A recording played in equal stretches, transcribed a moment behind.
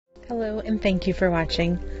Hello and thank you for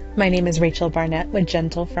watching. My name is Rachel Barnett with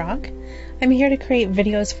Gentle Frog. I'm here to create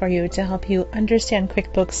videos for you to help you understand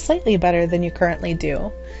QuickBooks slightly better than you currently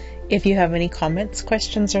do. If you have any comments,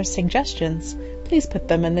 questions, or suggestions, please put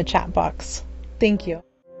them in the chat box. Thank you.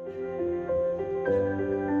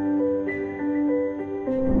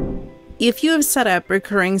 If you have set up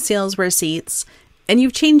recurring sales receipts and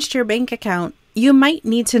you've changed your bank account, you might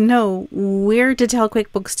need to know where to tell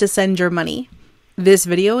QuickBooks to send your money. This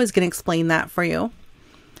video is going to explain that for you.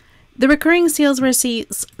 The recurring sales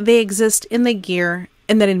receipts, they exist in the gear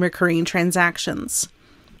and then in recurring transactions.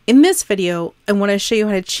 In this video, I want to show you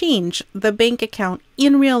how to change the bank account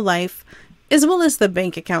in real life as well as the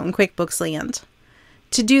bank account in QuickBooks land.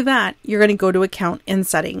 To do that, you're going to go to Account and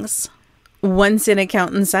Settings. Once in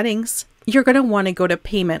Account and Settings, you're going to want to go to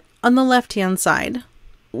Payment on the left-hand side.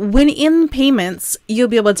 When in Payments, you'll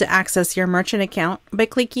be able to access your merchant account by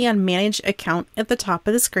clicking on Manage Account at the top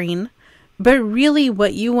of the screen. But really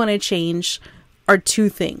what you want to change are two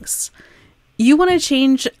things. You want to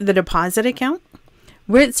change the deposit account.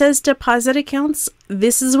 Where it says deposit accounts,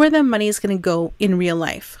 this is where the money is going to go in real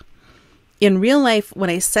life. In real life, when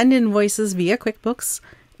I send invoices via QuickBooks,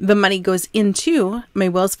 the money goes into my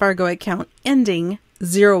Wells Fargo account ending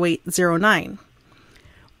 0809.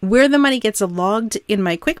 Where the money gets logged in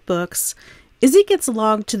my QuickBooks is it gets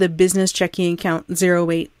logged to the business checking account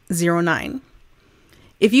 0809.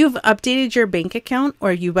 If you've updated your bank account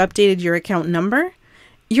or you've updated your account number,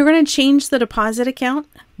 you're going to change the deposit account.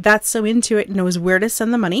 That's so Intuit knows where to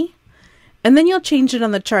send the money. And then you'll change it on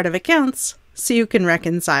the chart of accounts so you can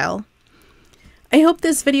reconcile. I hope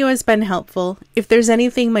this video has been helpful. If there's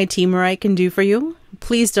anything my team or I can do for you,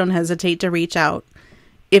 please don't hesitate to reach out.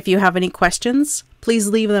 If you have any questions, please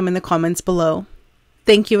leave them in the comments below.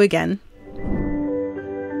 Thank you again.